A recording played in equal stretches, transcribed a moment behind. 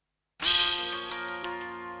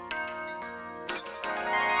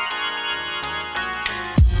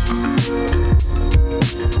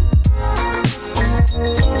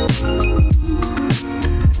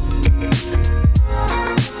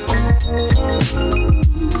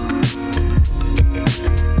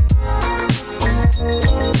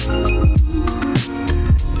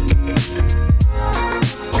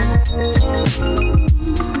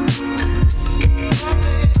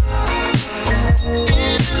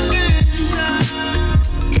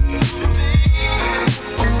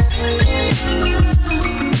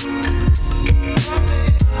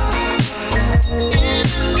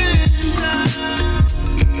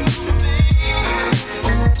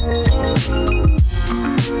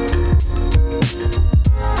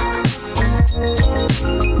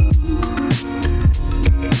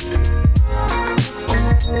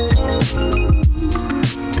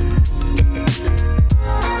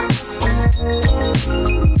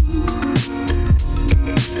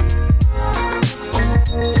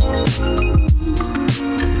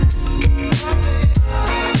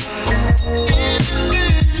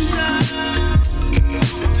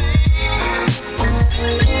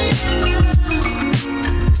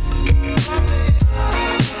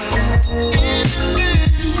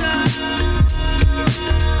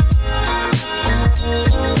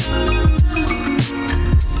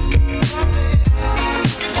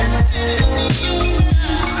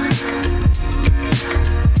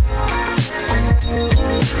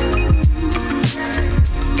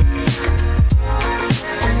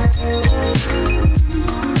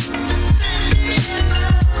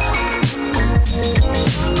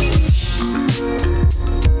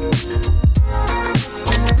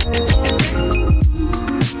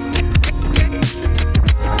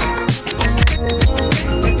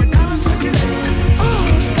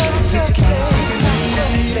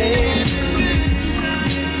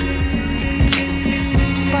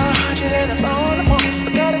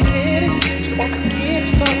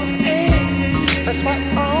some, hey. That's why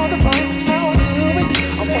all the wrongs, how I do it.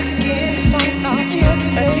 I wanna give you some, I'll give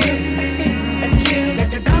you, and you, and me, and you. Let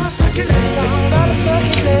the dollar circulate, dollar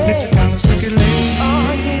circulate. Let the dollar circulate.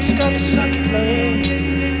 Oh, yeah, it's gotta circulate.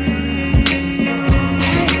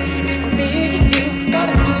 Hey, it's for me and you,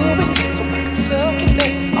 gotta do it so I can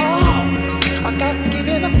circulate. Oh, I gotta give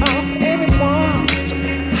it up for everyone, so we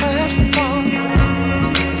can have some fun.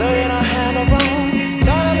 So they don't have no wrong,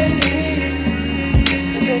 darling needs,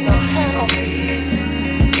 'cause they don't have no fees.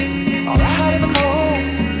 All out in the cold,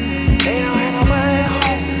 they don't have nowhere at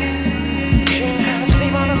home. Shouldn't have to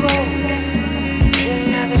sleep on the road,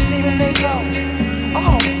 shouldn't have to sleep in their clothes.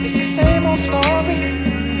 Oh, it's the same old story.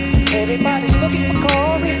 Everybody's looking for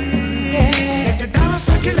glory. Yeah, yeah. Let the dollar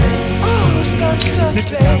circulate. Oh, it's gonna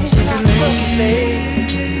circulate, not percolate.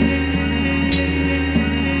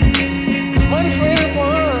 There's money for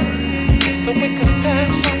everyone, so we could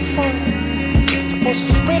have some fun. Supposed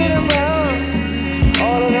to spread it around.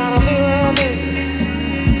 All I gotta do,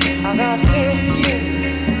 I gotta do it for you.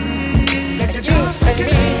 And you, and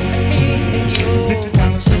me, and me, and you. Let the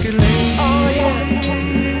dollar circulate. Oh yeah.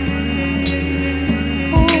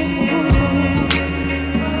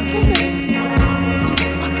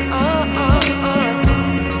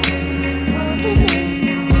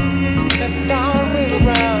 Let the dollar wheel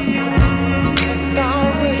around. Let the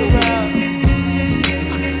dollar wheel around.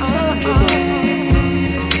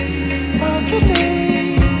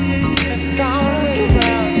 Let the dollar wheel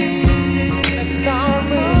around. Let the dollar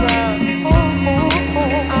wheel around.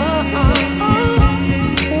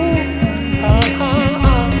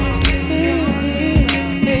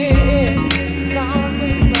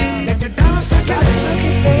 Let the dollar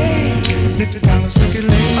circulate. Let the dollar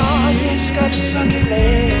circulate. Oh, yes, gotta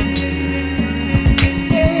circulate.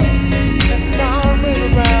 Yeah, let the dollar wheel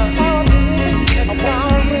around. So I do it. Let the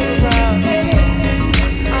dollar wheel around.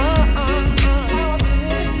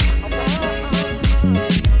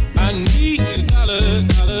 I need a dollar,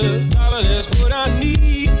 dollar, dollar. That's what I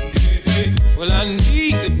need. Hey, hey. Well, I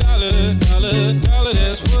need a dollar, dollar, dollar.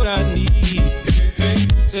 That's what I need. Hey, hey.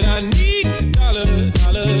 Said I need a dollar,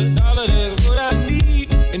 dollar, dollar. That's what I need.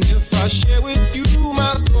 And if I share with you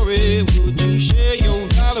my story, would you share your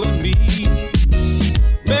dollar with me?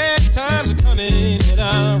 Bad times are coming, and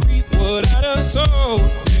I reap what I done sowed.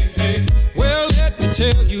 Hey, hey. Well, let me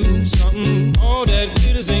tell you something. All that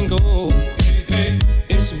glitters ain't gold. Hey, hey.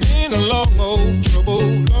 It's been a long old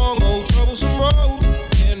troublesome road,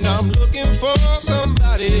 and I'm looking for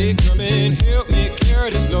somebody come and help me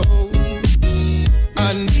carry this load.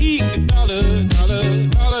 I need a dollar, dollar,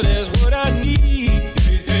 dollar. That's what I need.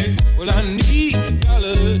 Hey, hey. Well, I need a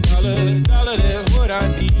dollar, dollar, dollar. That's what I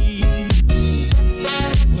need.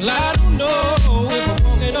 Well, I don't know if I'm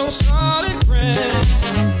walking on solid ground,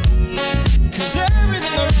 'cause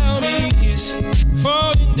everything around me is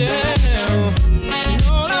falling down. And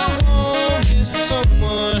all I want is for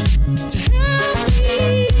someone to help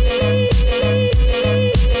me.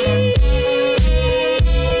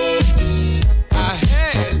 I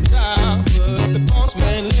had a job, but the boss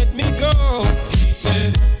man let me go. He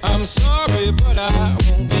said, I'm sorry, but I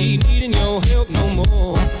won't be needing your help no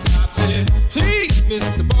more. I said, please,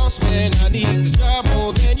 Mr. Boss Man, I need this job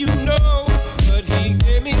more than you know. But he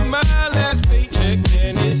gave me my last paycheck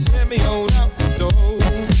and he sent me on out the door.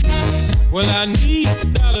 Well, I need a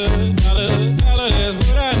dollar, dollar, dollar. That's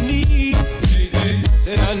what I need. Hey, hey.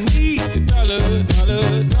 Said I need a dollar,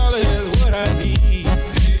 dollar, dollar. That's what I need.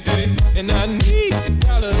 Hey, hey. And I need a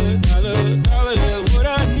dollar, dollar, dollar. That's what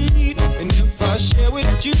I need. And if I share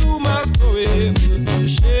with you my story, would you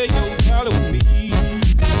share your dollar with me?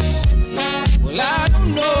 Well, I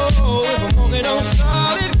don't know if I'm walking on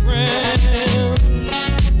solid ground,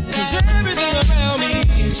 'cause everything around me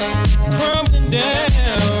is crumbling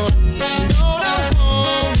down. And all I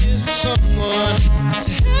want is for someone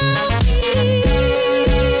to help me.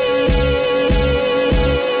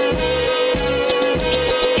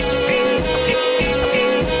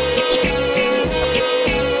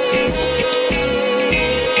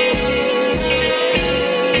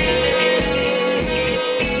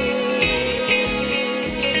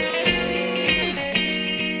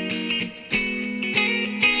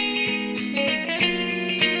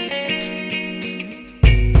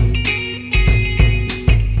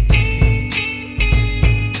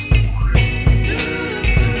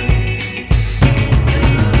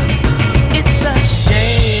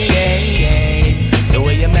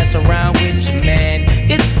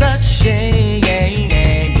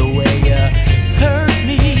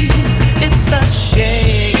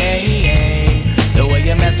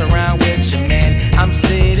 Around with your man, I'm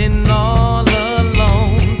sitting all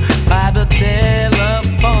alone by the telephone.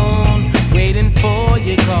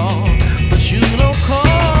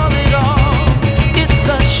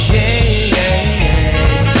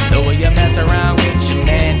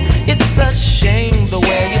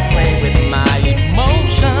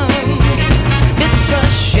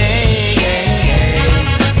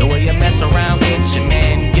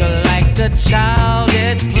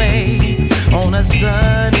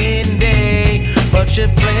 sunny day, but you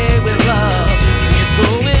play with love, you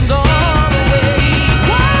throw it all away.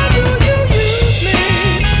 Why do you use me?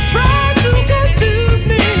 Try to confuse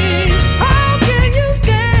me. How can you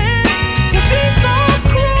stand to be so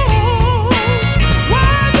cruel?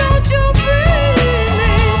 Why don't you free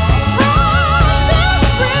me from this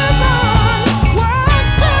prison where I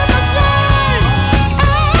spend my time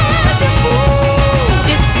as a fool?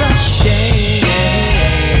 It's a shame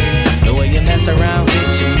the way you mess around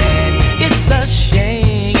with your man. It's a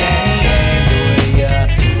shame the way you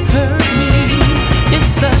hurt me.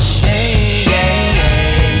 It's a shame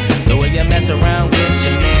the way you mess around with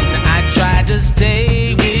your man. I tried to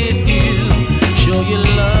stay with you, show you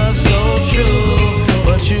love so true,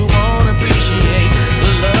 but you won't appreciate the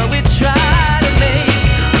love we try to make.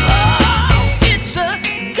 Oh, it's a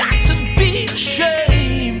got to be a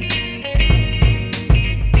shame.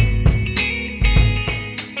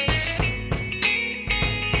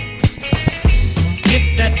 Get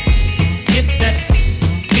that, get that,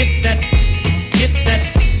 get that, get that,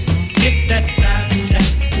 get that Jack.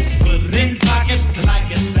 Put it in pockets like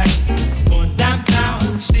it's black. Going downtown to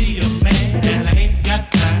see a man, and I ain't got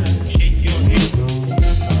time to shake your head.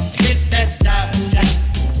 Get that Jack.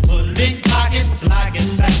 Put it in pockets like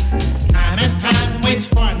it's black. Time and time waits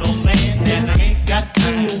for no man, and I ain't got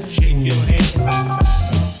time to shake your head.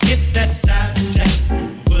 Get that Jack.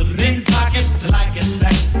 Put it in pockets like it's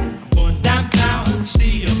black. Going downtown to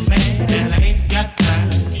see a man, and I ain't got time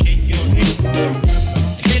to shake your head.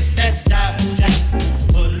 Get that Jack.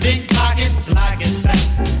 Put it in pockets like it's black.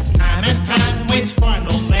 Time and time waits for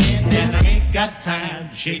no man, and I ain't got time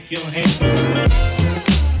to shake your head.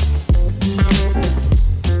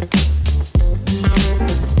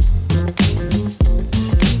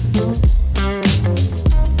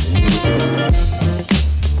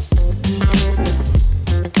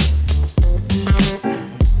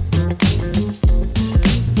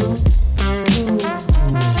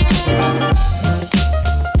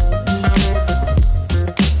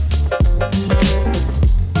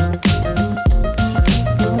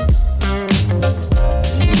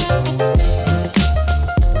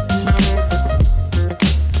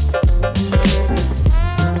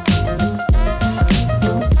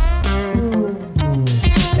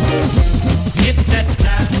 Get that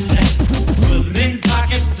Jack. Put it in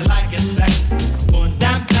pockets like it's black. Going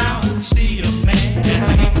downtown to see a man, and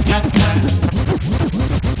I ain't got time.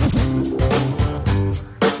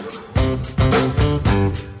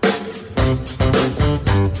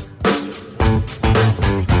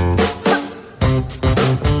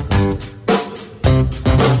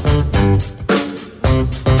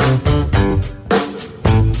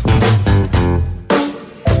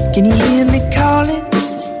 Can you hear me calling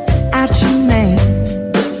out your name?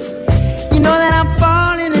 You know that I'm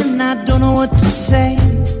falling and I don't know what to say.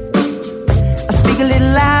 I speak a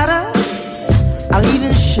little louder, I'll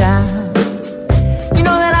even shout. You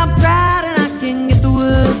know that I'm proud and I can get the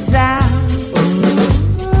words out.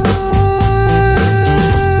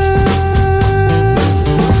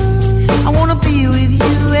 I wanna be with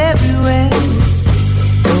you everywhere.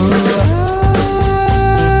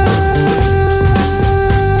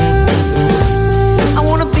 I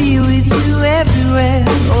wanna be with you everywhere.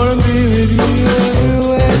 I wanna be with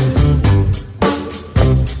you everywhere.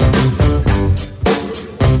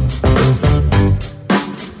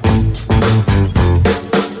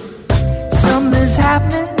 Something's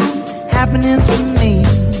happening to me.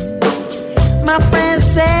 My friends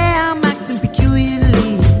say I'm acting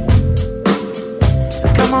peculiarly.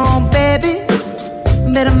 Come on, baby,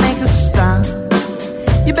 better make a stop.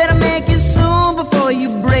 You better make it soon before you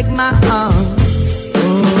break my heart.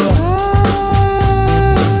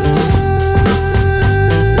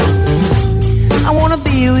 I wanna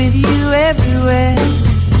be with you everywhere.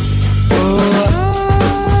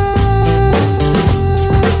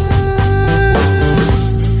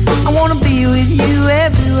 I wanna be with you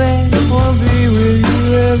everywhere. I wanna be with you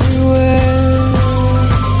everywhere.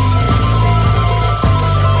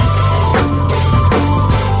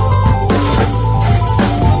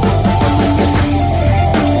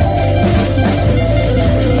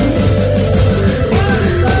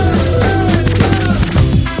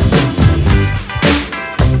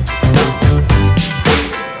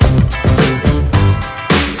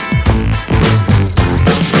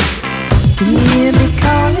 Can you hear me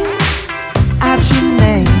calling out your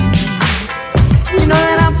name? You know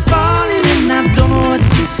that I'm falling and I don't know what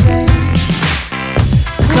to say.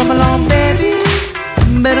 Come along, baby,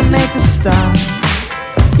 better make a stop.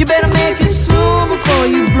 You better make it soon before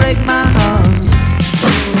you break my heart.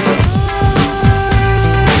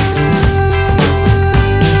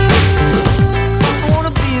 I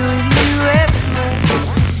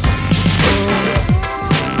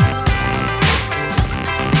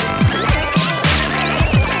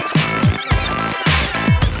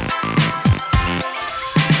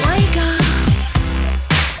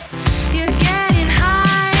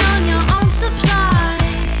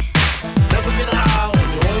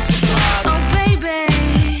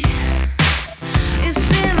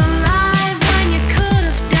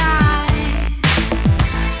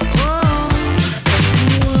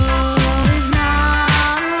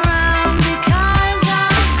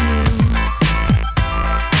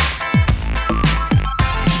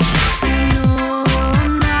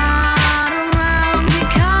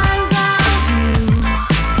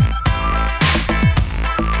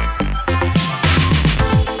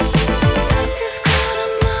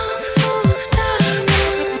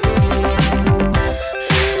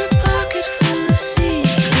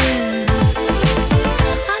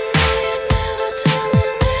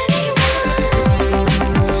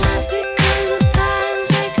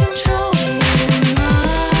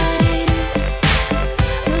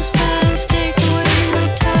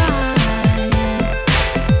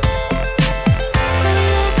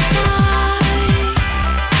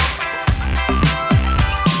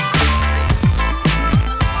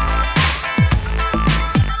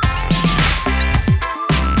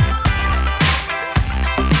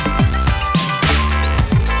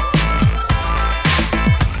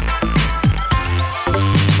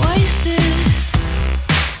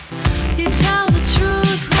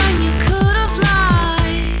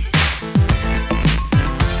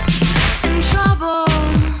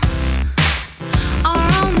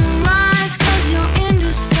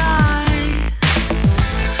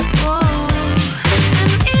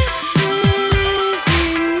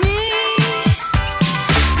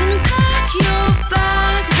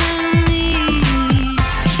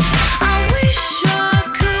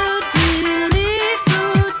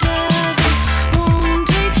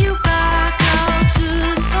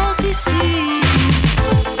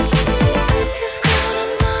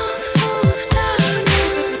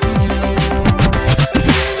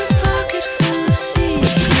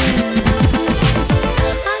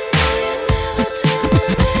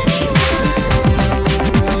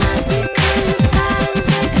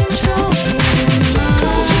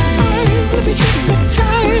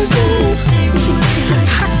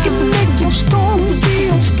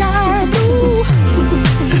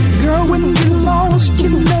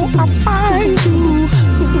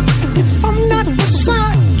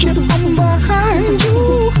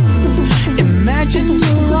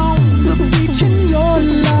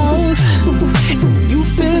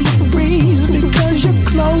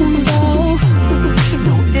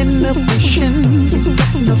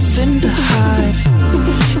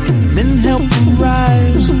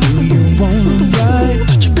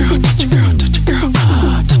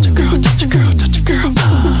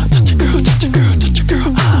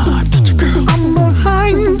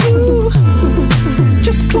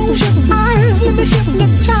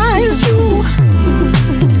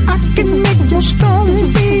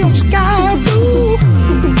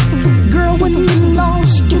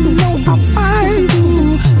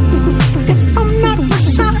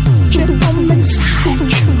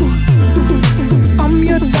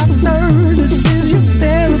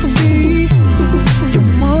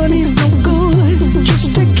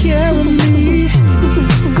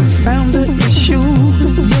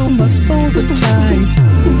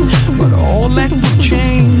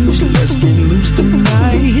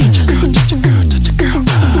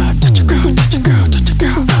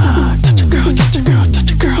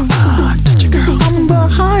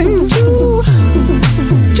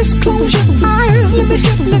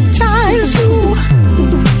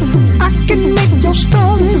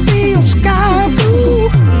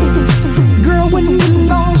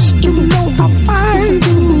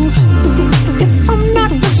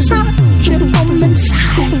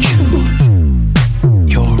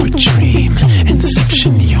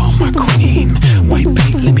White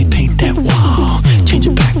paint, let me paint that wall. Change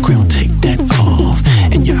your background, take that off.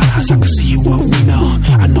 In your eyes, I can see what we know.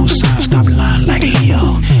 I know signs, stop lying like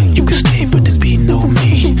Leo. You can stay, but there be no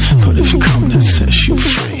me. But if you come, then set you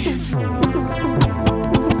free.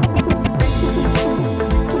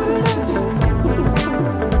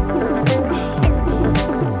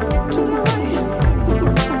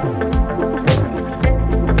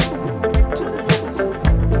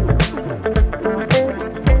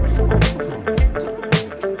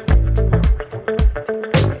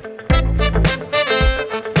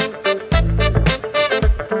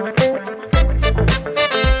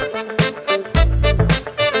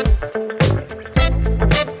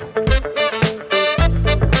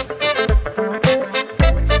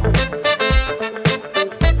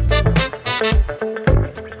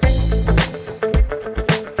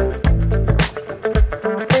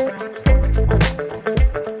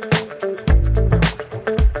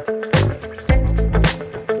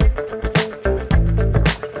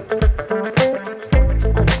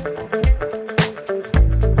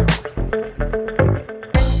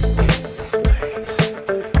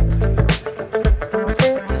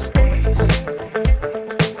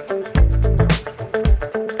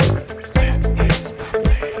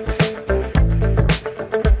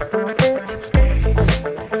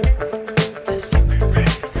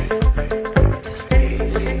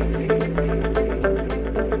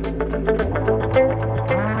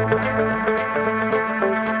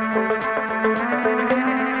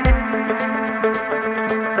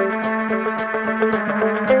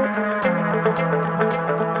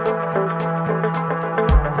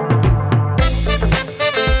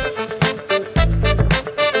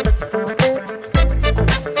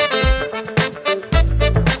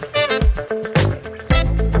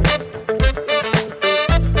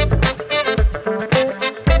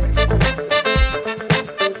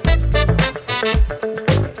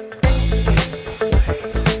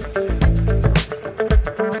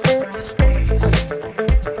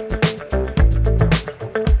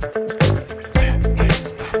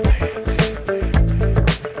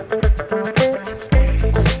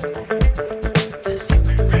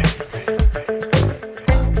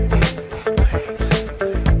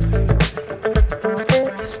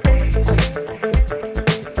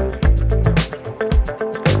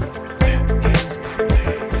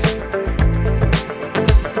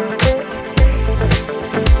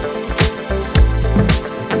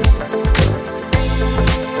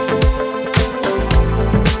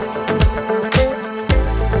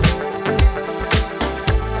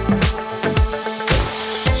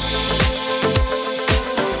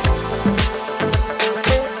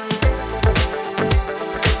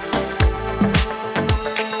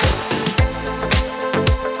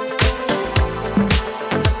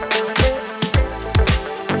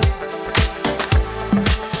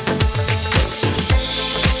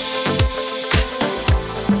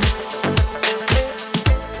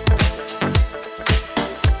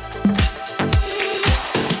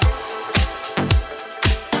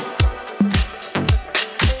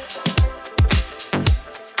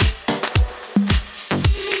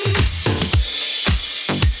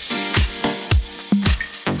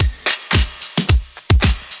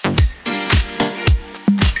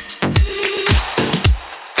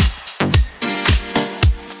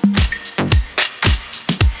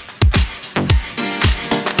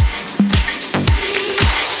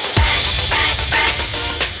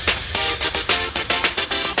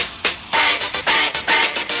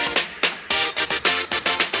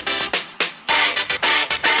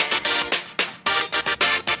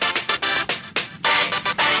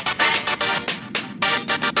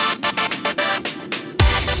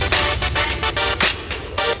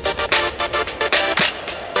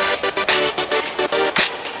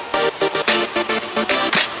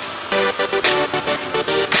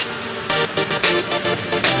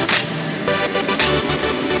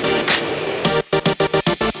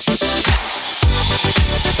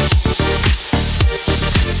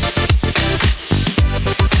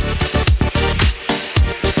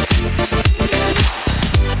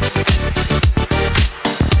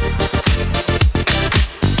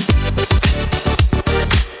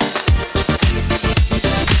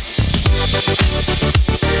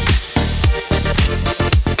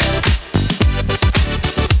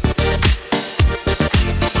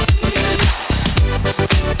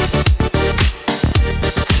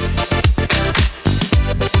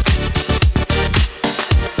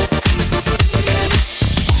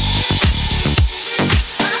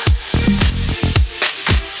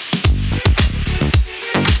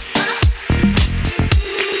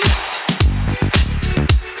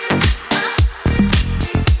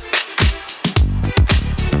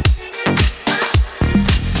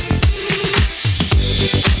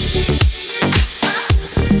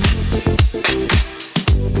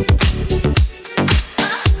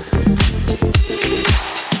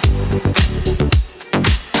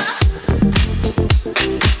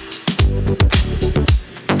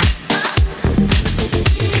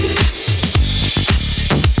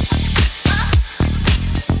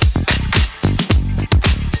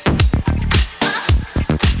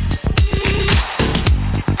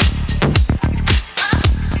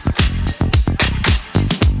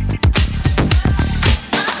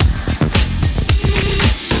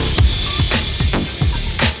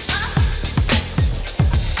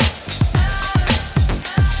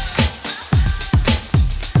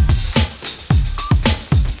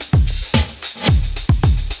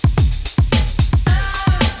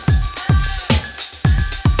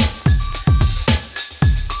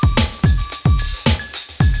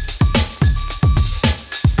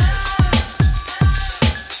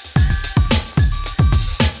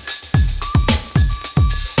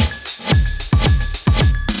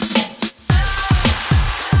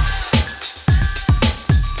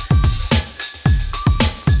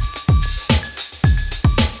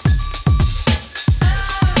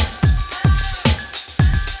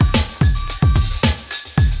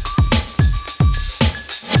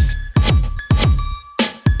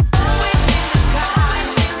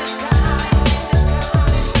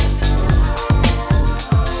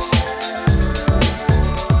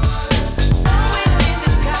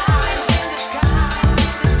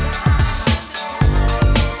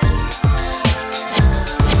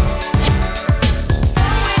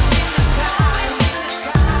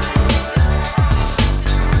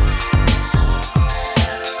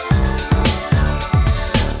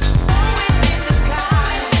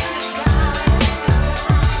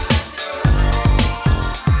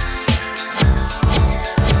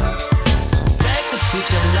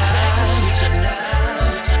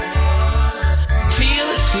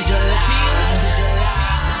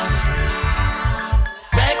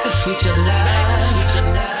 sweet your love.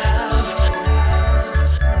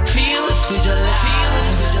 Feel the sweet your love.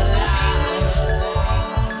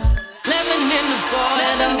 Lemon in the fall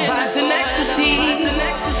and I'm vice and ecstasy.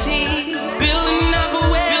 Building up a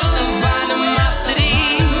well of animosity.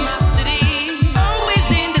 Always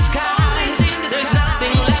in disguise. There's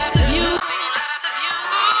nothing left of you.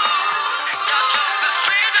 You're just a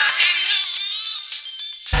stranger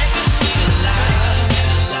in the sweet love.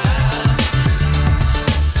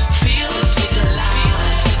 Feel the sweet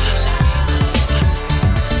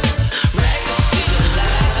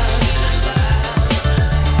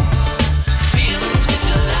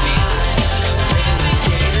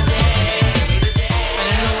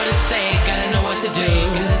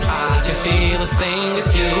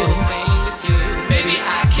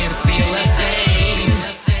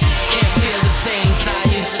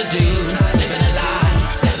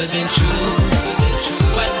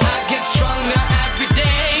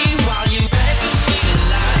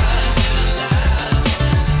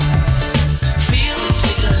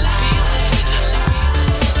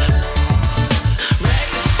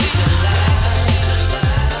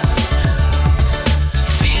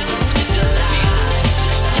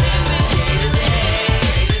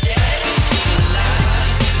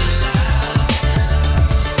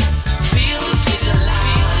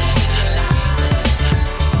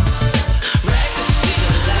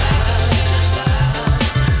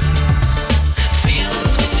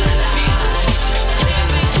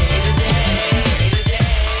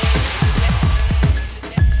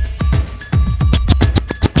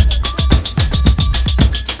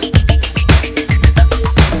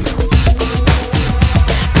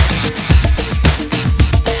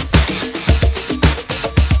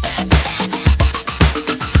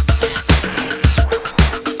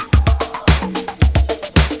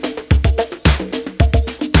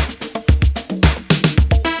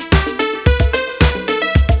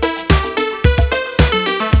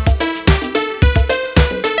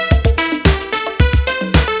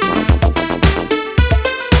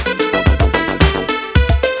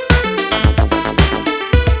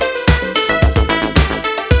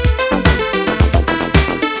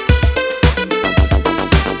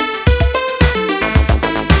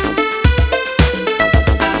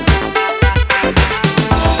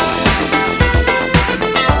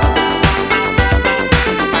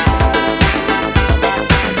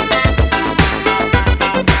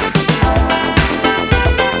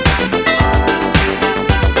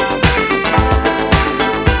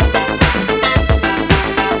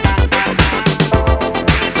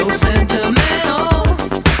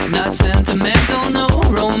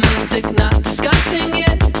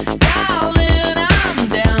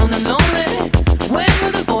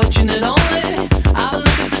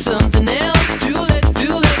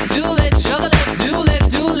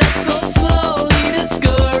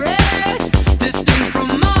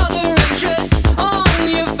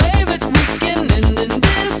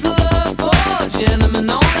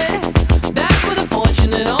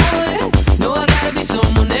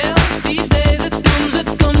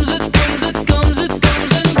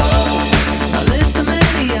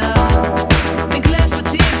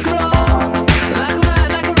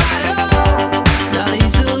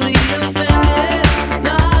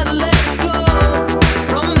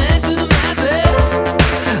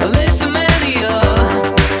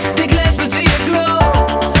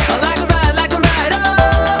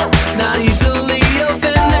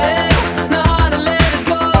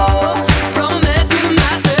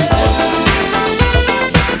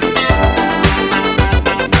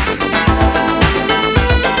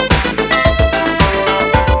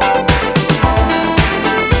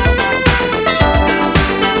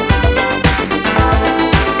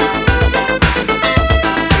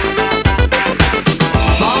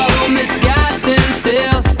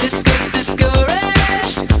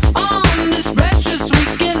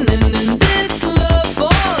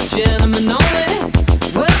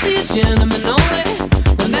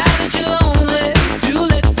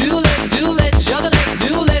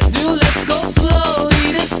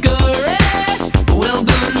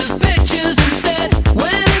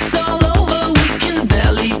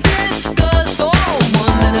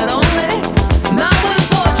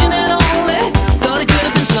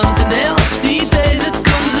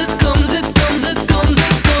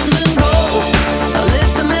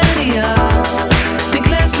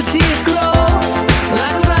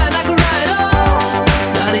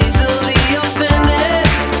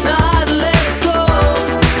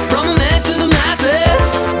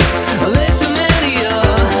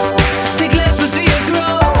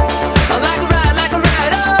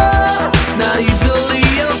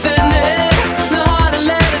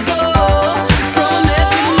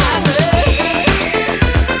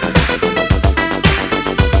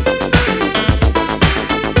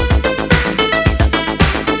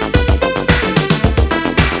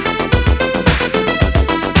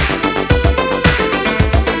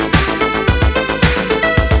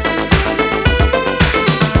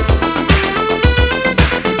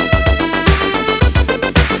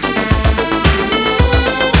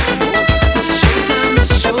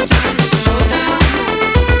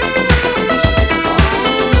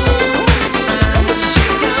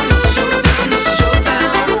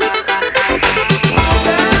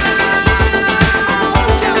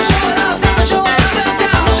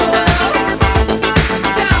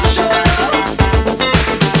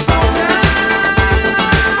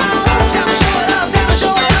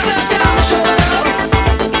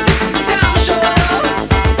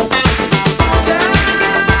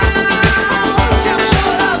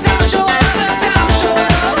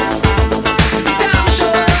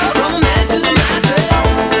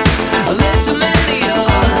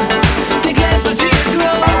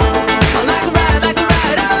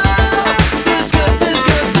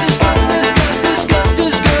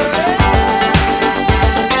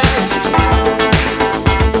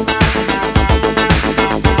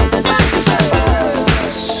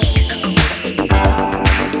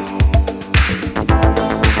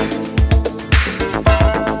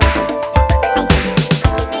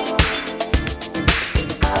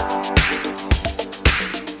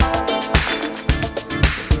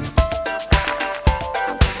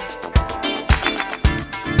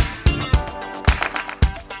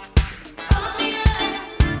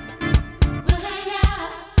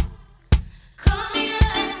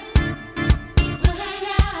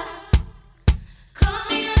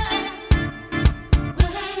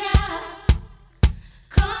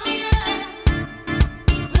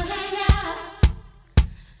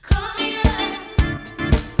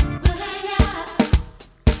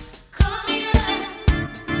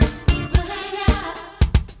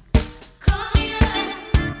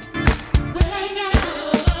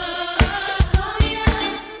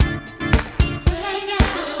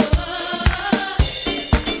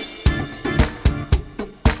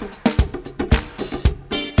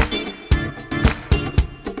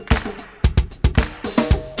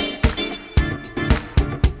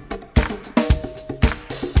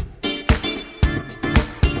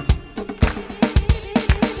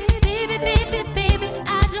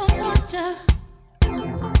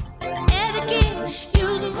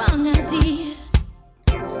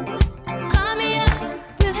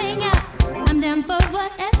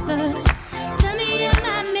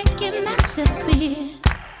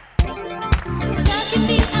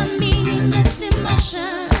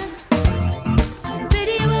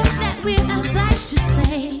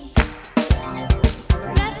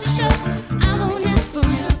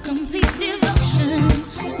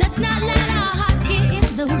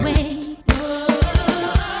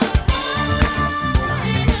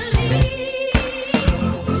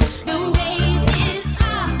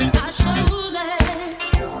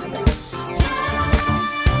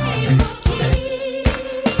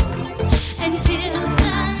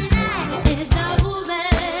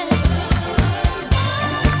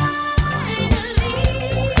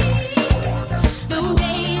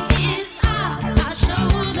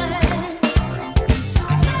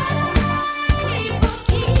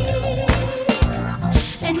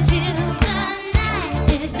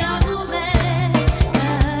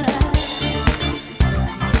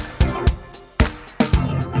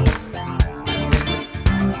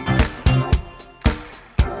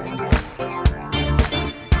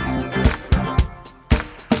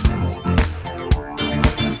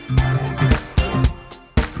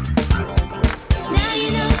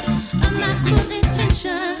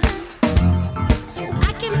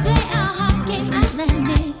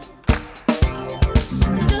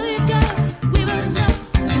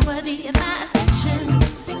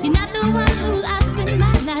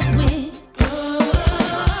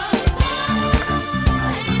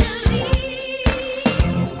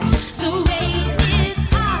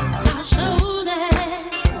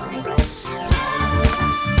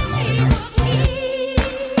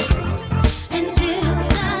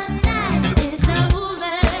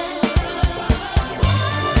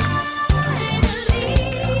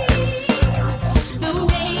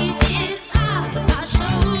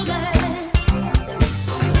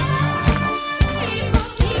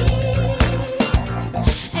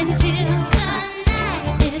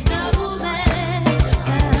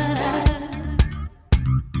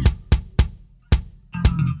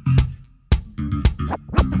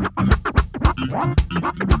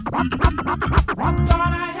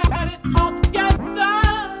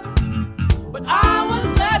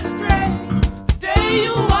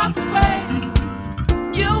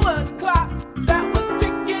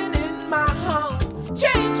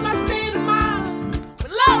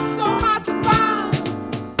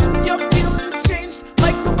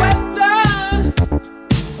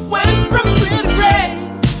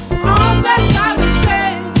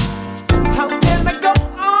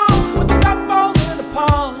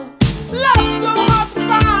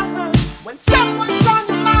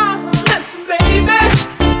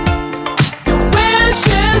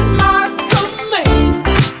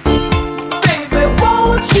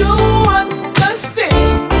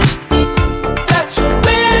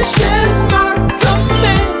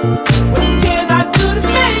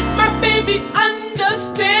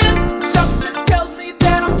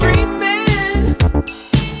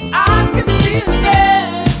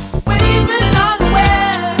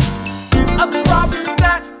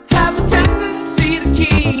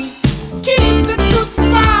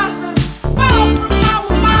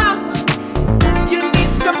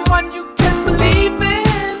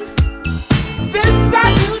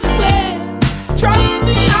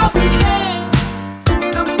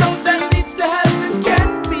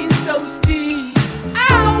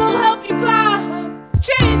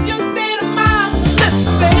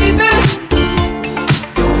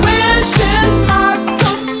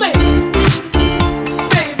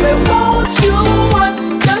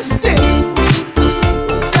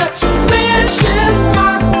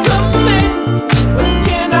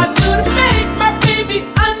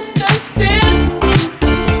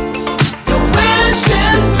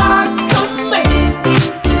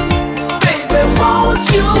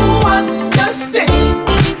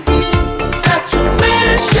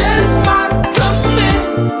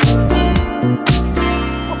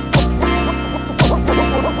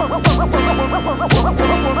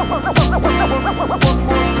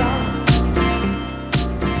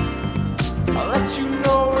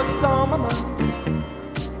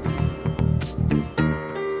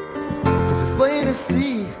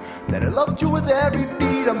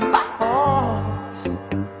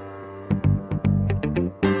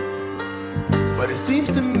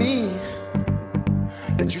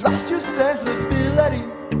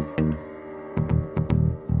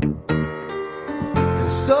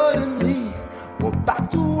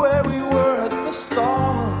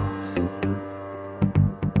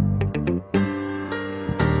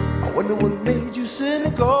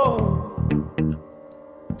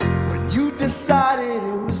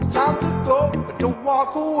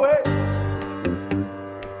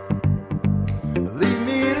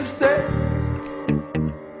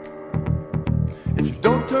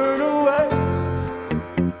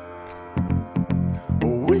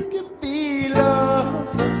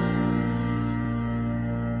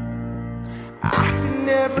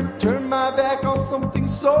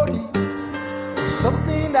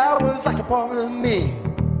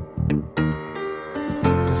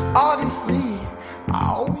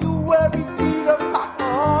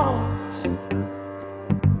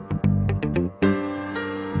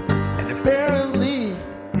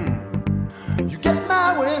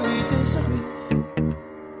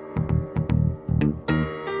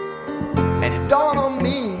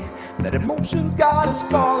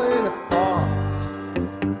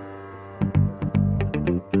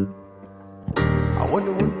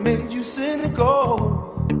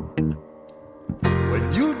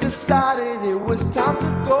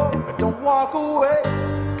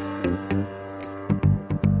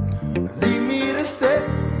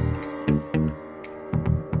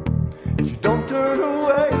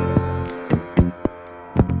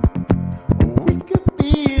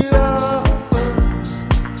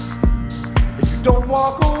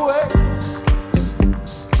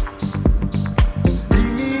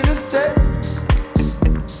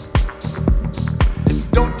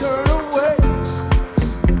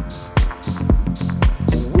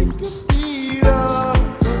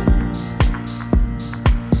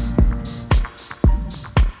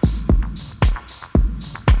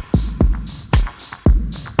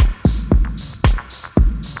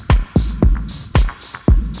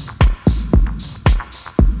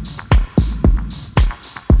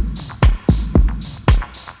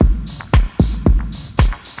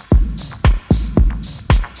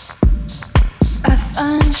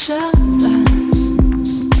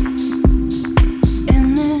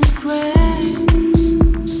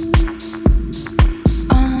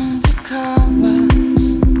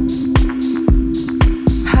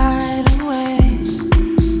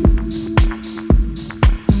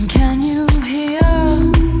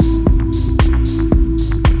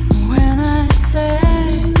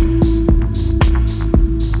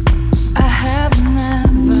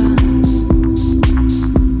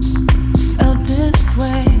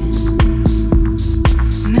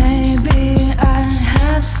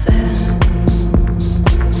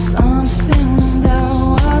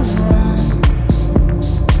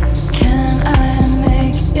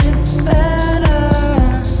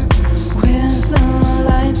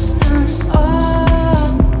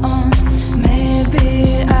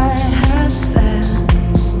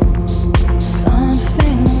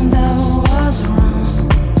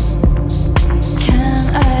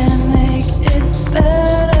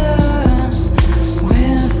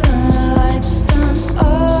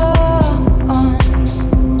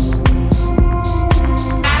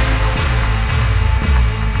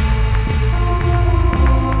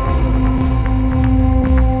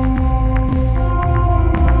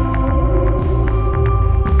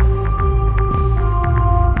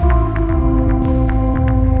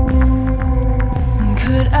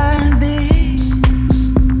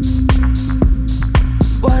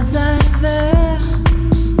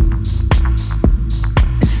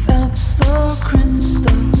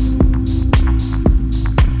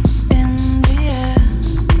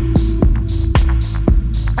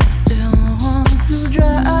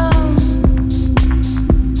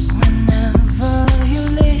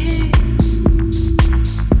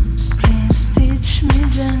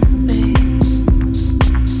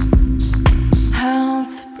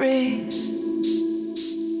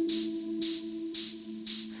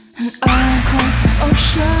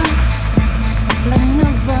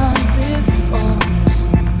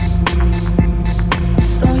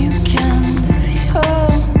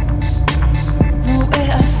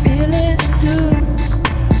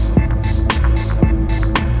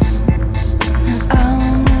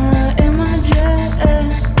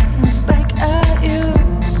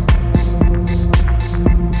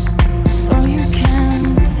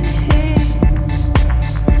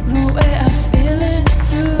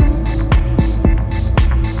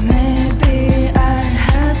Maybe I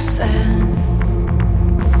had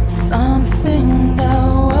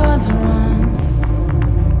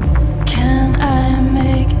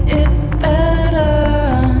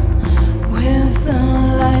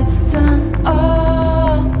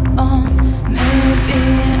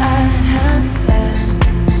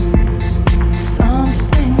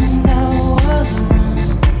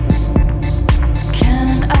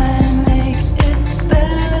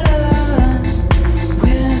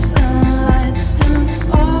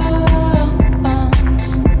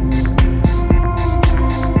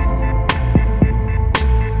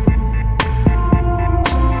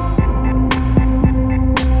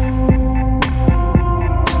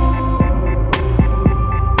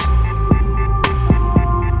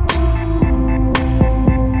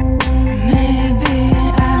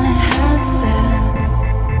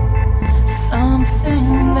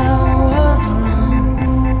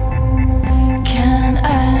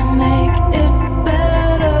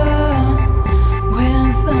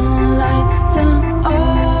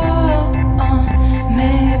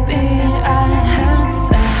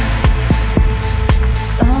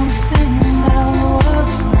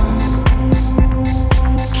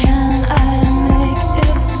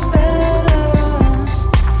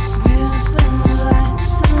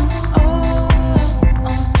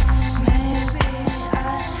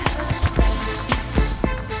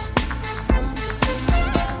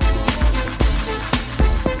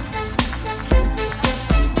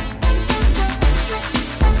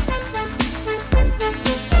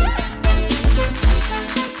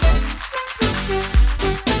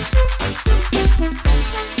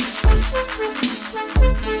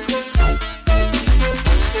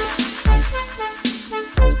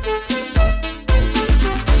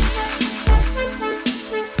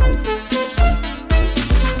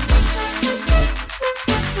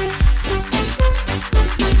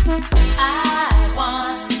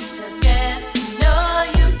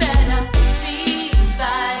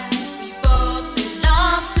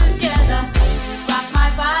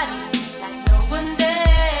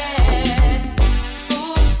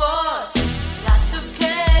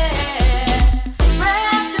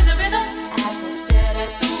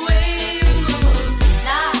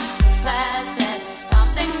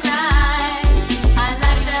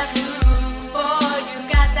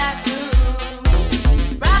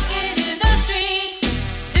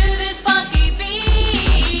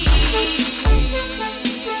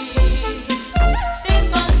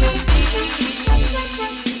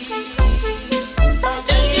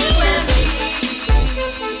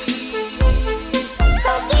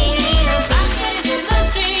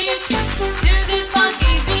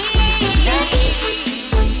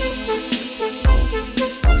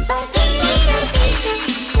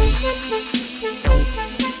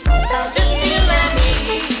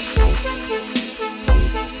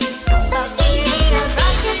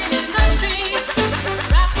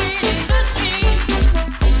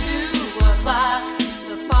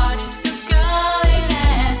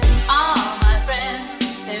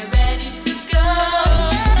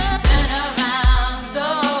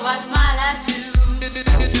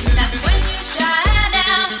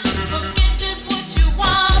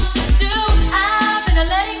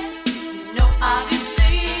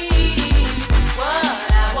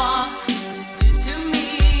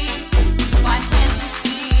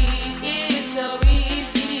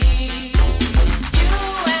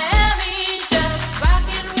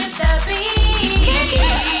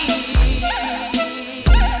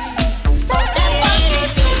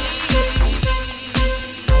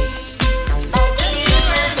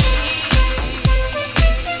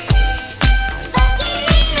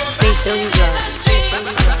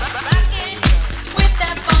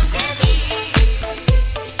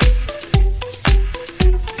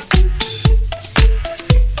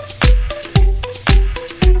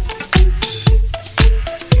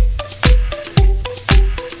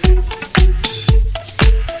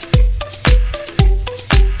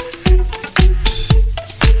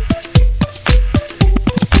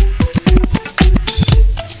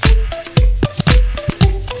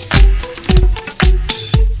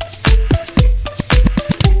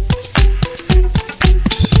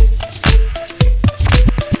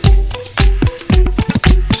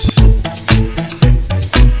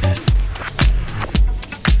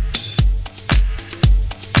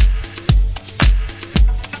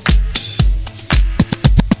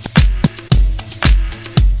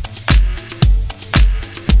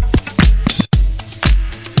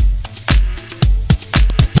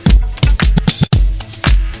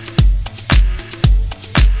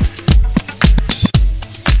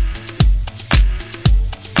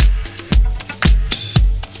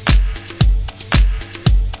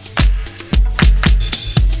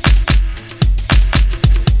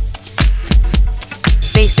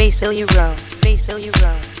Basil Row, Basil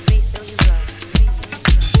Row, Basil Row.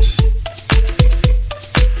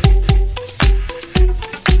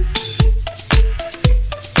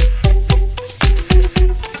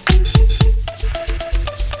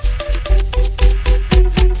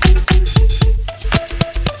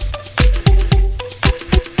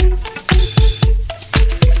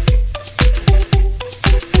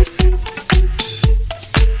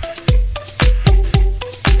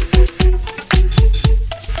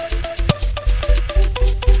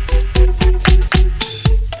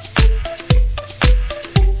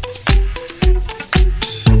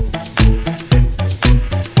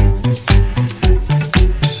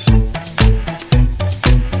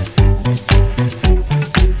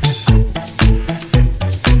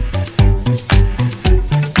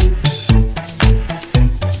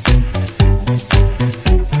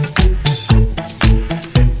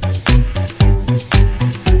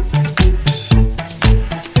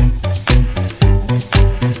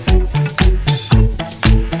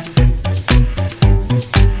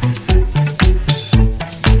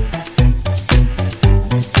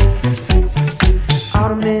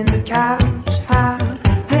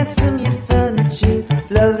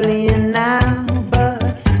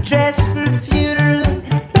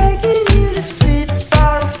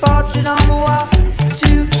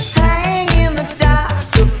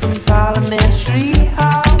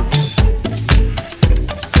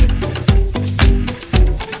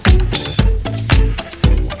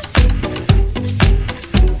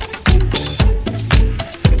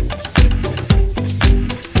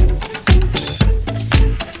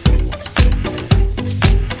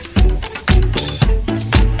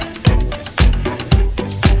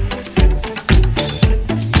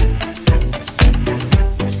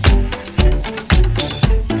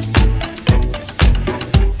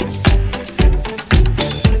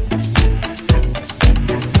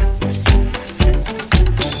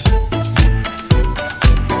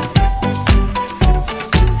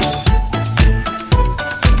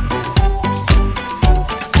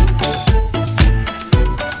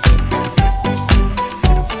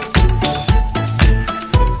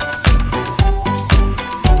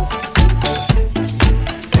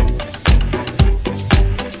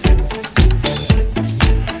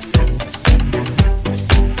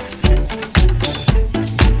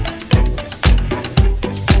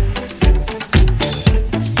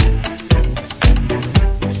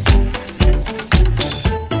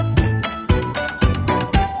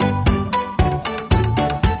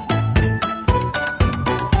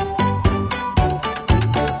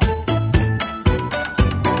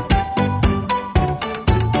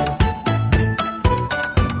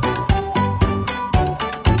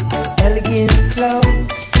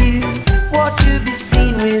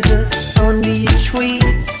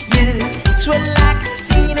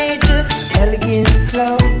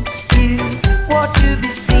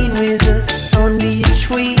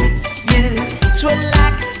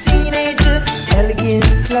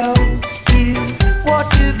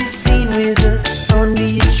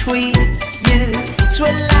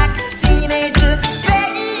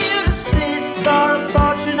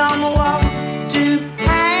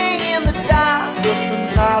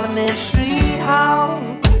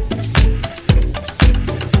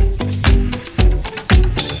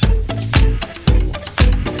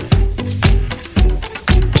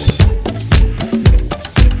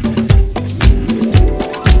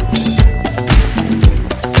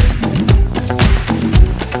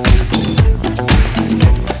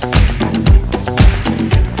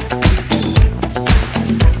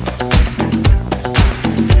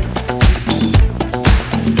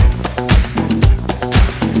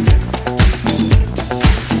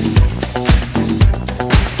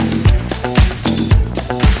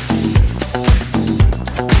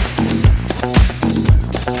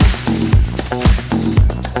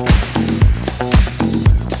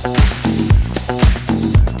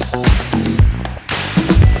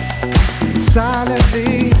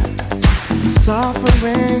 silently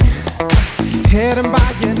suffering, hidden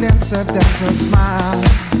by an incidental smile,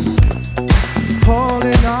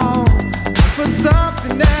 holding on for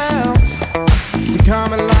something else to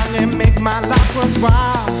come along and make my life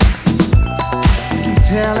worthwhile.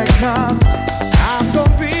 Until it comes, I'm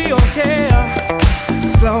gonna be okay,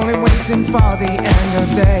 slowly waiting for the end of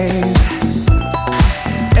days.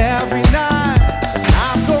 Every night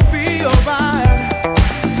I'm gonna be alright.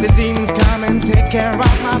 The demons come and take care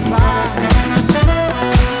of my plight.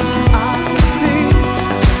 I can see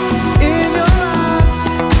in your eyes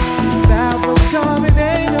that what's coming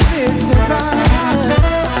ain't a big surprise.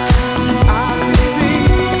 I can see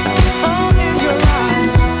all in your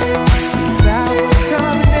eyes that what's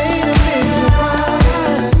coming ain't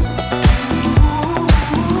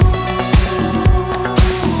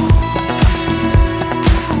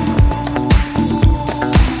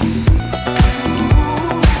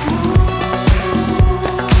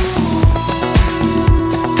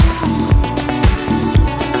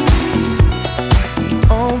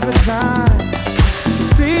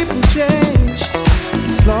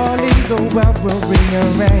world will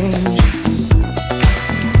rearrange.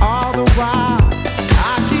 All the while,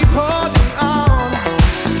 I keep holding on,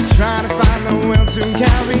 trying to find the will to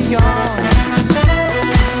carry on.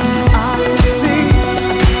 I can see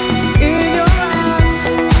in your eyes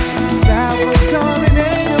that was coming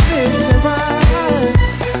in your big surprise.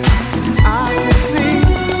 I can see,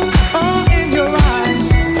 oh, in your eyes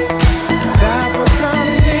that was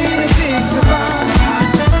coming in your big surprise.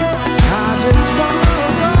 I just wanna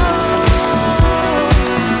go,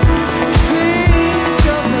 please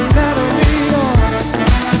just let me go.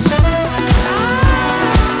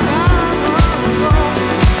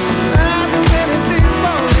 I'll do anything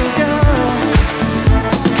for you, girl.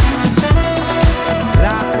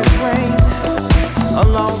 Life has waned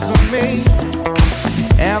along for me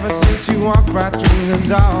ever since you walked right through the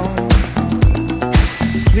door.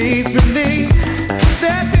 Please believe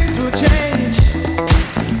that things will change,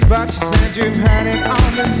 but you said you've had it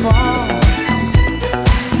all before.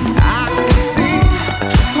 I can see,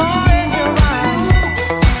 oh, in your eyes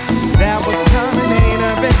that was coming ain't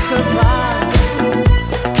a big surprise.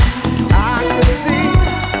 I can see,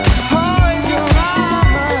 oh, in your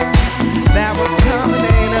eyes that was coming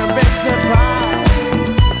ain't a big surprise.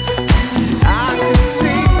 I can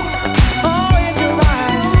see, oh, in your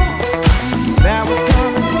eyes that was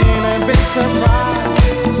coming ain't a big surprise.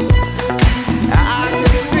 I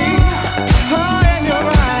can see, oh, in your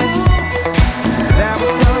eyes that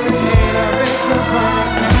was coming ain't a big surprise.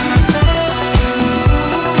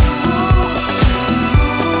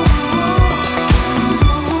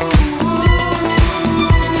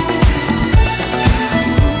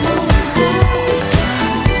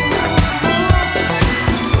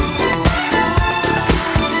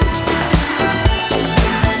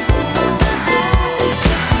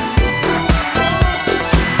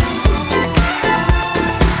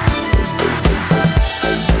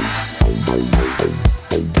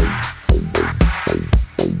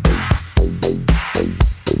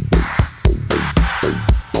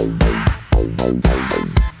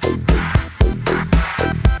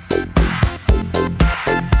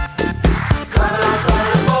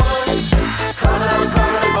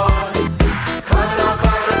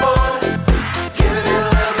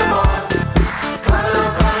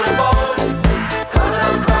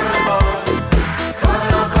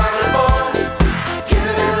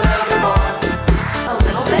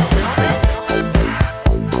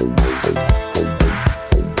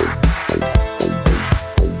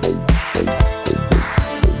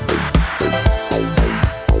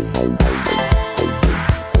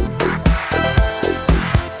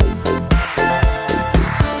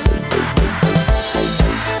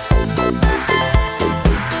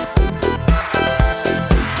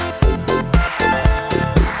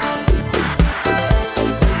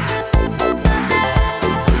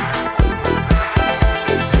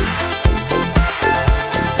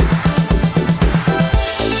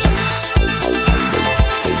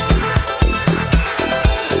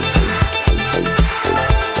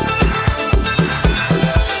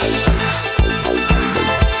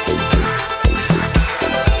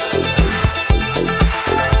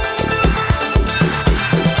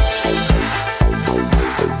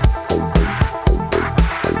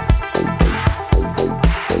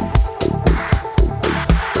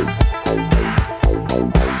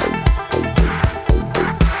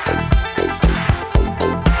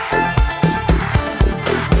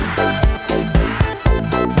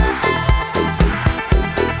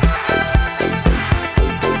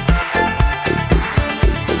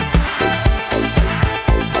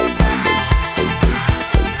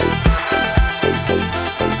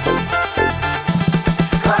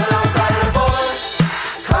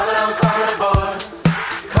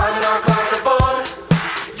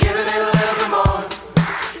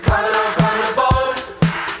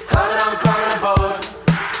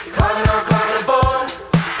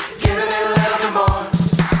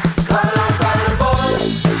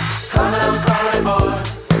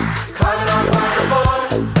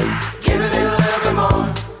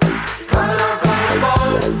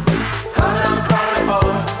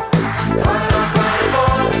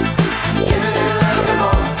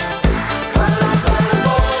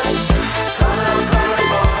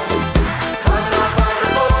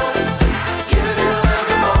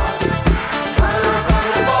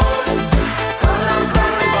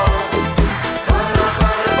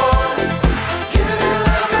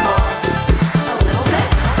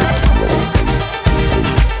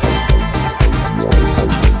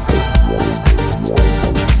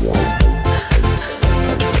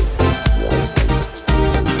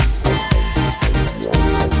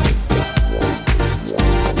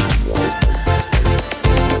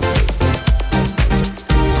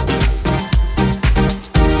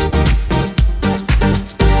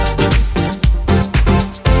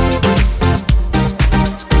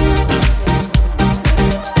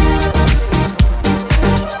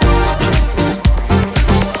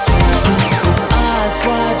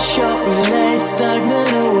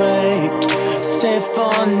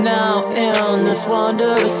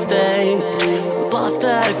 mistake. Lost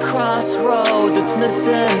at a crossroad that's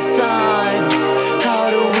missing a sign. How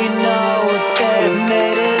do we know if they've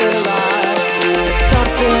made it alive? There's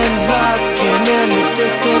something lurking in the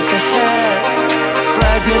distance ahead.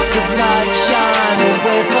 Fragments of light shine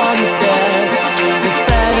away from the dead. They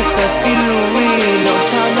fantasize fury, no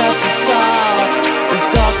time left to stop. There's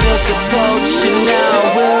darkness approaching, now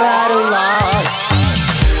we're at a loss.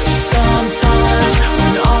 Sometimes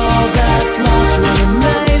when all that's lost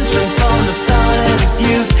remains, drink from the fountain of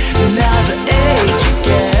youth and never age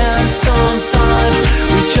again. Sometimes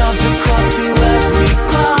we jump across to every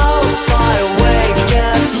cloud, fly away,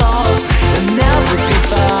 get lost and never be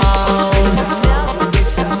found.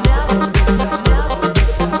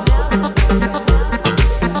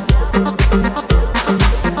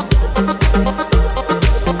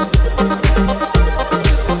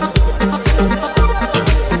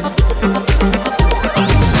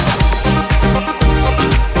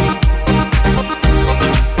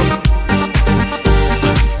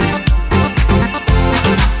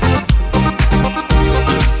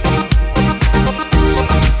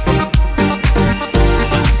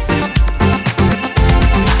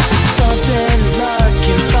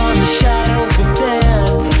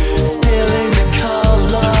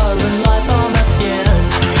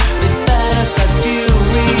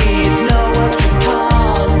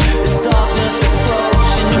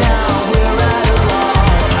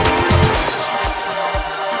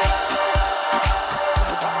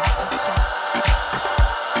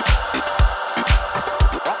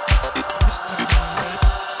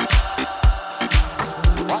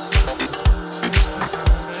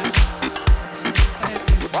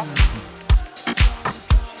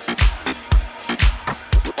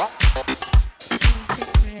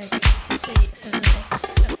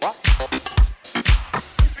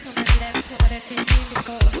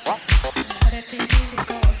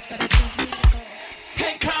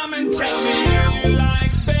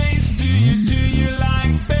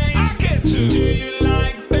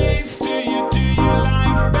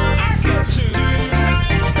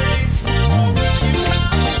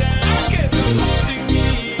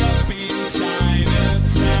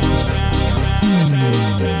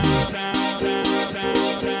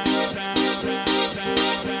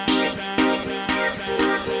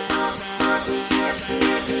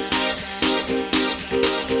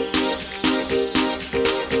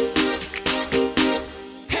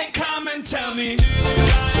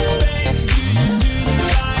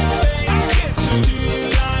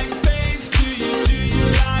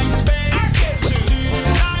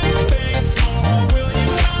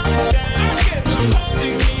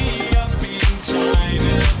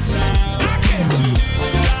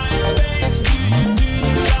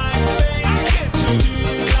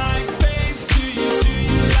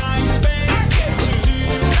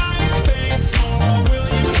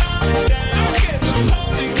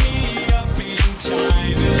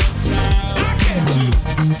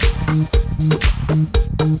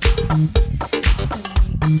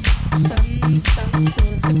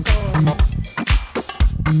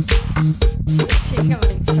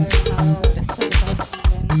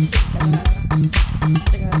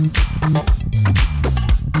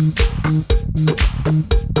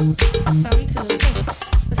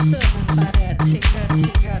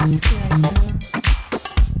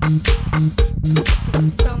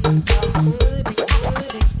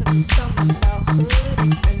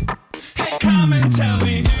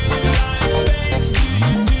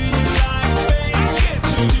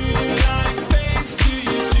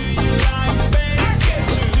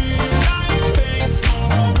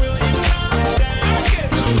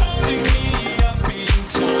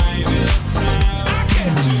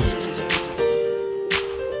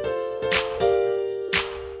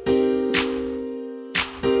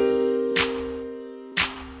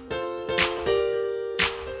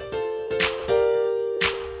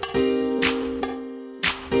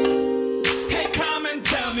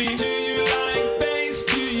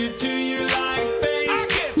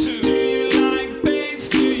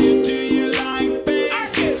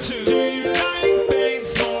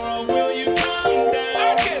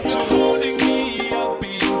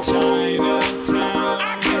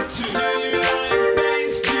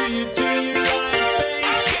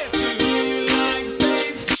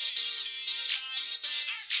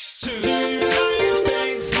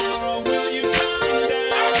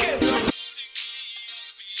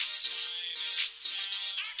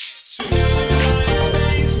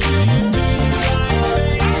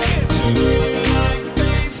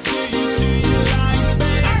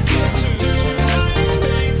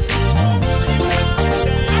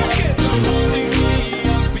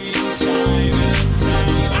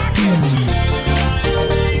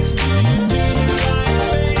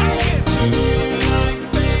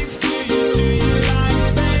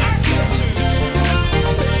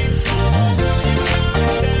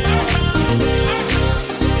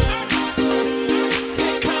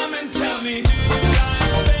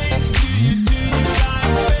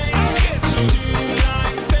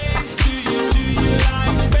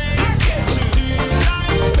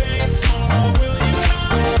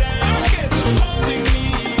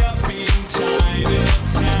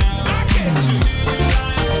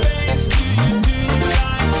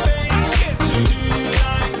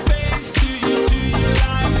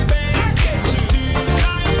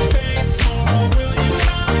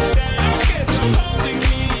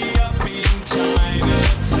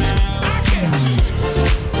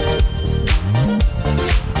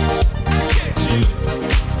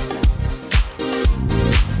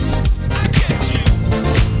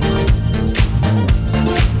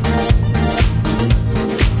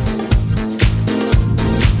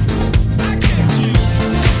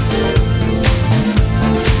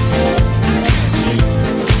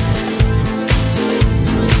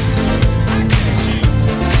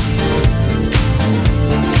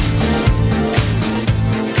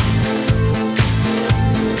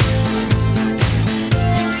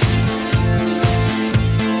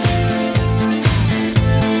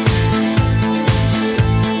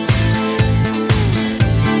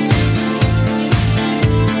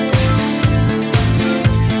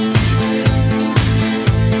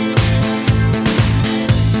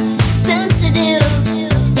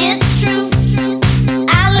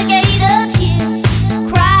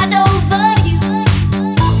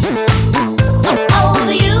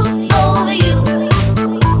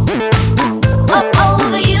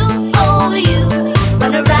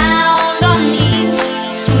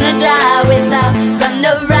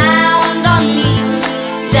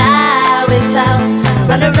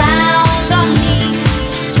 run around on me.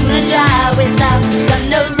 Soon I die without,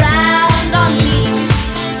 run around on me.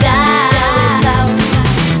 Die without.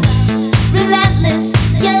 Relentless,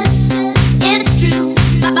 yes, it's true.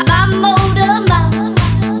 My motor mouth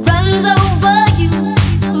runs over you.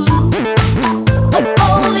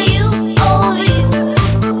 Over you, over you.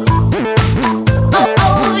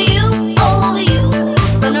 Over you, over you.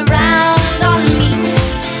 Run around on me.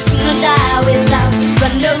 Soon I die without,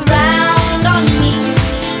 run around on me.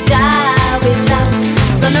 Die without,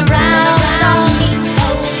 run around on me.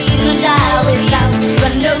 Soon I die without,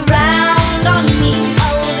 run around on me.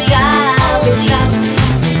 Die without.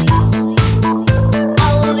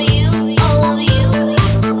 Over you, over you.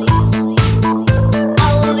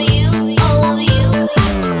 Over you, over you.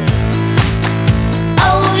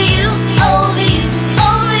 Over you, over you,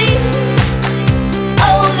 over you.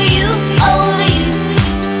 Over you, over you.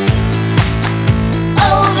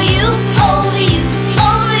 Over you, over you,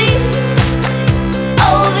 over you.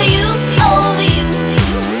 Over you, over you.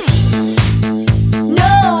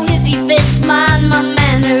 No hissy fits, mind my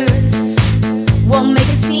manners. Won't make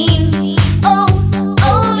a scene. Oh,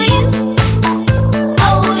 over you.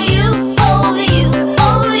 Over you, over you,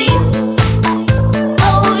 over you.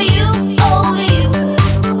 Over you, over you.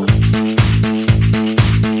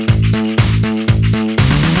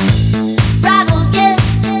 Rattle, yes,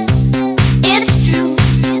 it's true.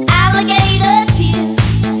 Alligator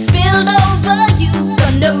tears spilled over you.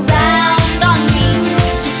 Run around on me.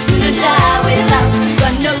 Soon I die without.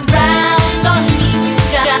 Run around on me.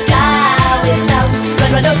 Die without.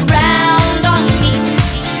 Run around on me.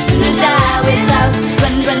 Soon I die without.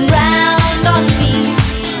 Run round on me.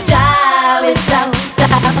 Die without.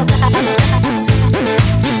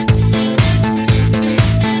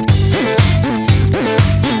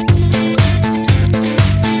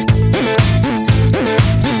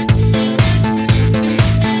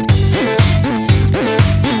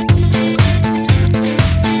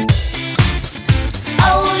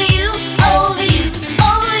 Over you, over you,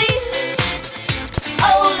 over you.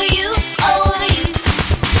 Over you, over you.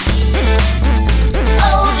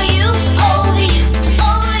 Over you, over you,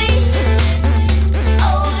 over you.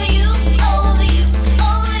 Over you, over you,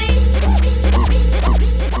 over you.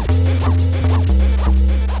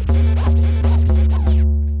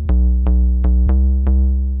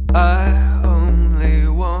 I only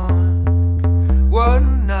want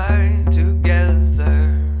one night together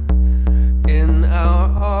in our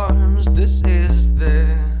arms. This is the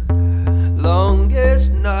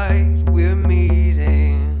longest night we're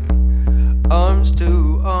meeting, arms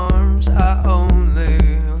to arms. I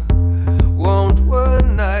only want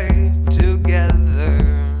one night together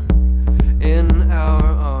in our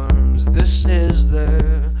arms. This is the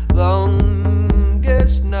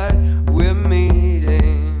longest night we're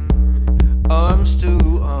meeting, arms to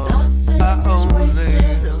arms. I only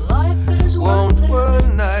want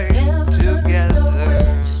one night together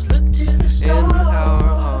in our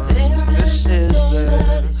arms. This is the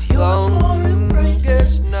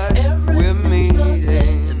longest night we're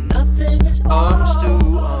meeting, arms to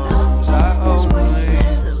arms. I only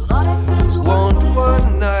want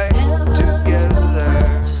one night together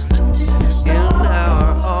in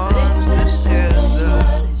our arms. This is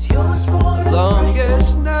the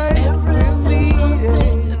longest night we're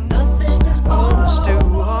meeting, arms to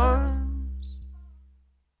arms.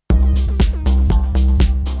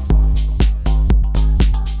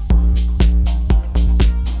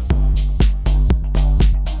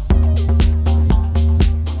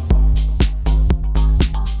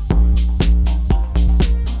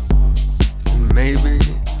 Maybe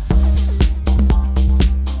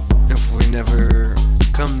if we never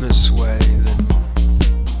come this way, then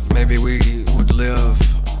maybe we would live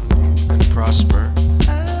and prosper.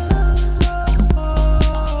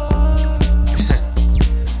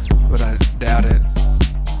 But I doubt it.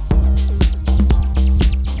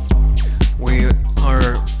 We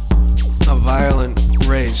are a violent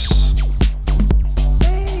race.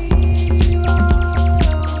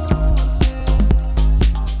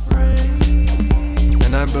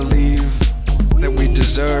 And I believe that we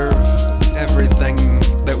deserve everything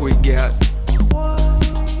that we get.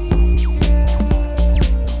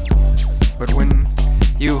 But when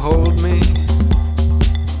you hold me,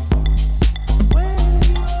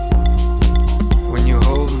 when you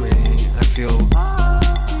hold me, I feel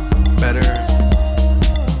better.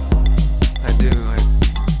 I do.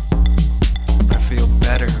 I feel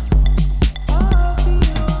better.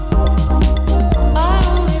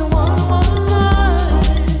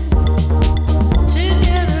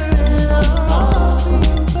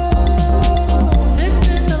 This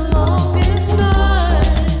is the longest night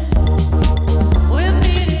we're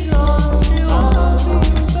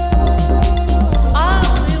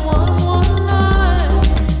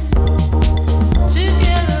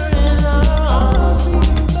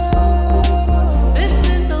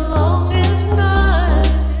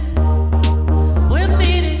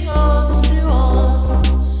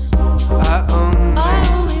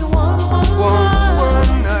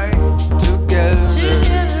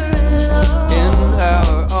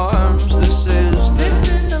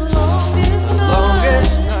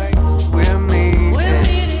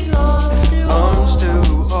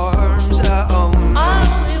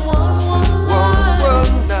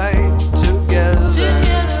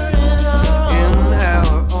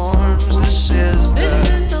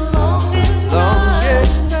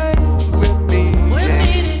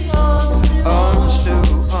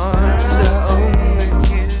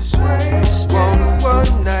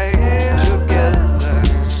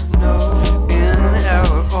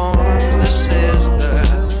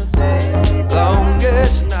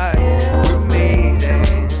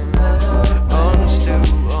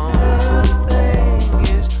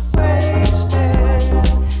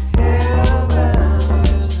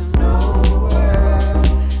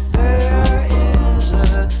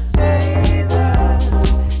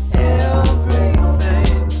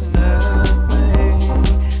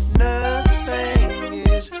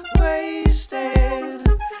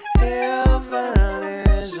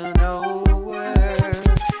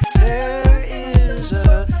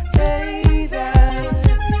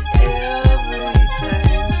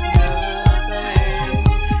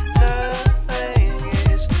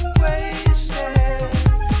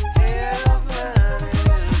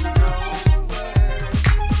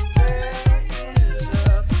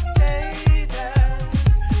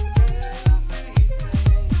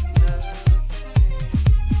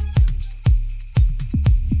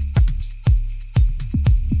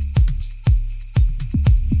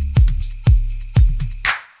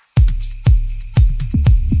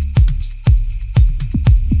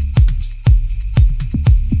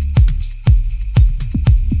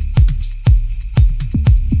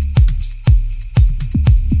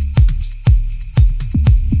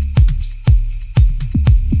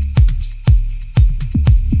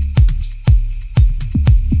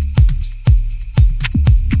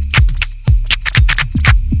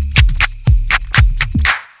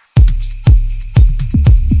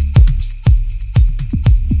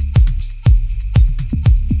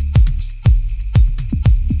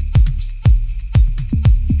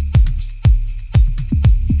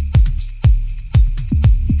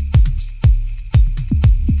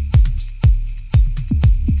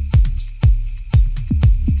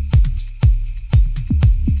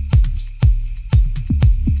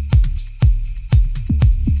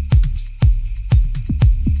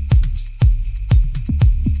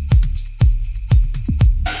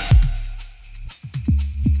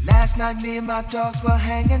night me and my dogs were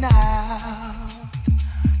hanging out.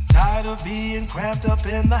 Tired of being cramped up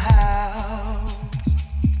in the house.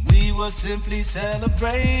 We were simply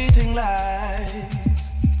celebrating life.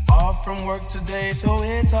 Off from work today, so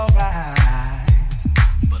it's alright.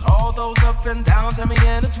 But all those up and downs had me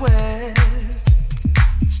in a twist.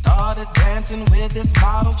 Started dancing with this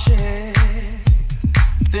model chick.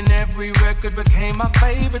 Then every record became my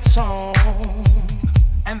favorite song.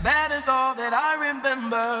 And that is all that I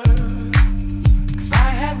remember. 'Cause I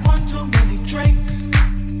had one too many drinks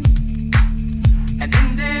and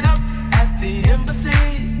ended up at the embassy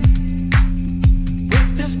with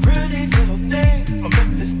this pretty little thing from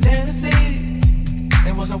Memphis, Tennessee.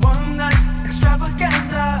 It was a one-night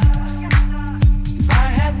extravaganza. 'Cause I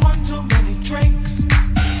had one too many drinks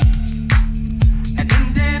and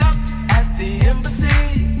ended up at the embassy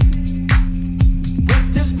with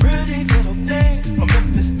this pretty little thing from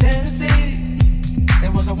Memphis, Tennessee.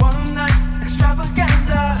 It was a one-night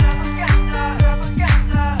extravaganza.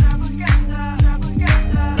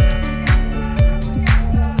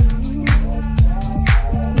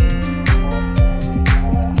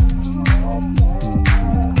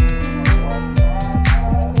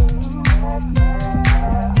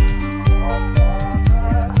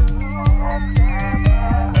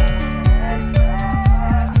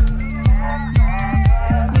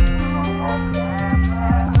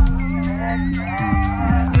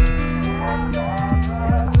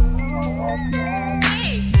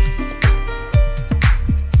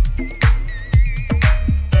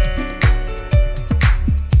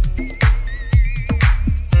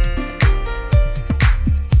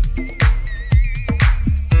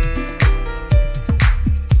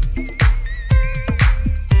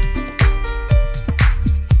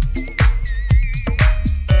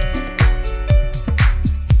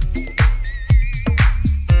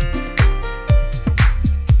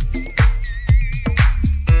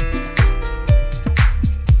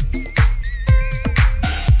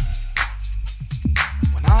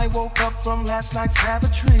 Last night's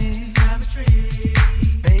savagery.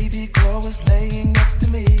 Baby girl was laying next to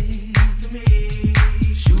me.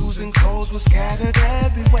 Shoes and clothes were scattered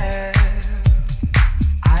everywhere.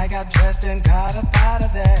 I got dressed and got up out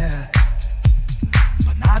of there,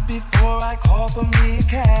 but not before I called for me a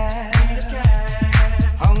cab.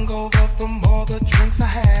 Hungover from all the drinks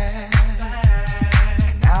I had,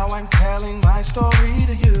 and now I'm telling my story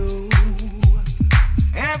to you.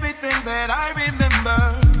 Everything that I remember.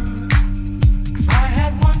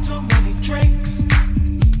 Drinks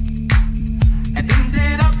and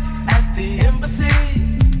ended up at the embassy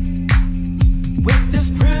with this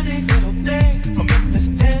pretty little thing from Memphis,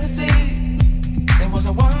 Tennessee. It was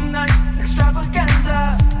a one-night extravaganza.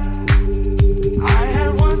 I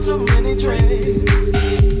had one too many drinks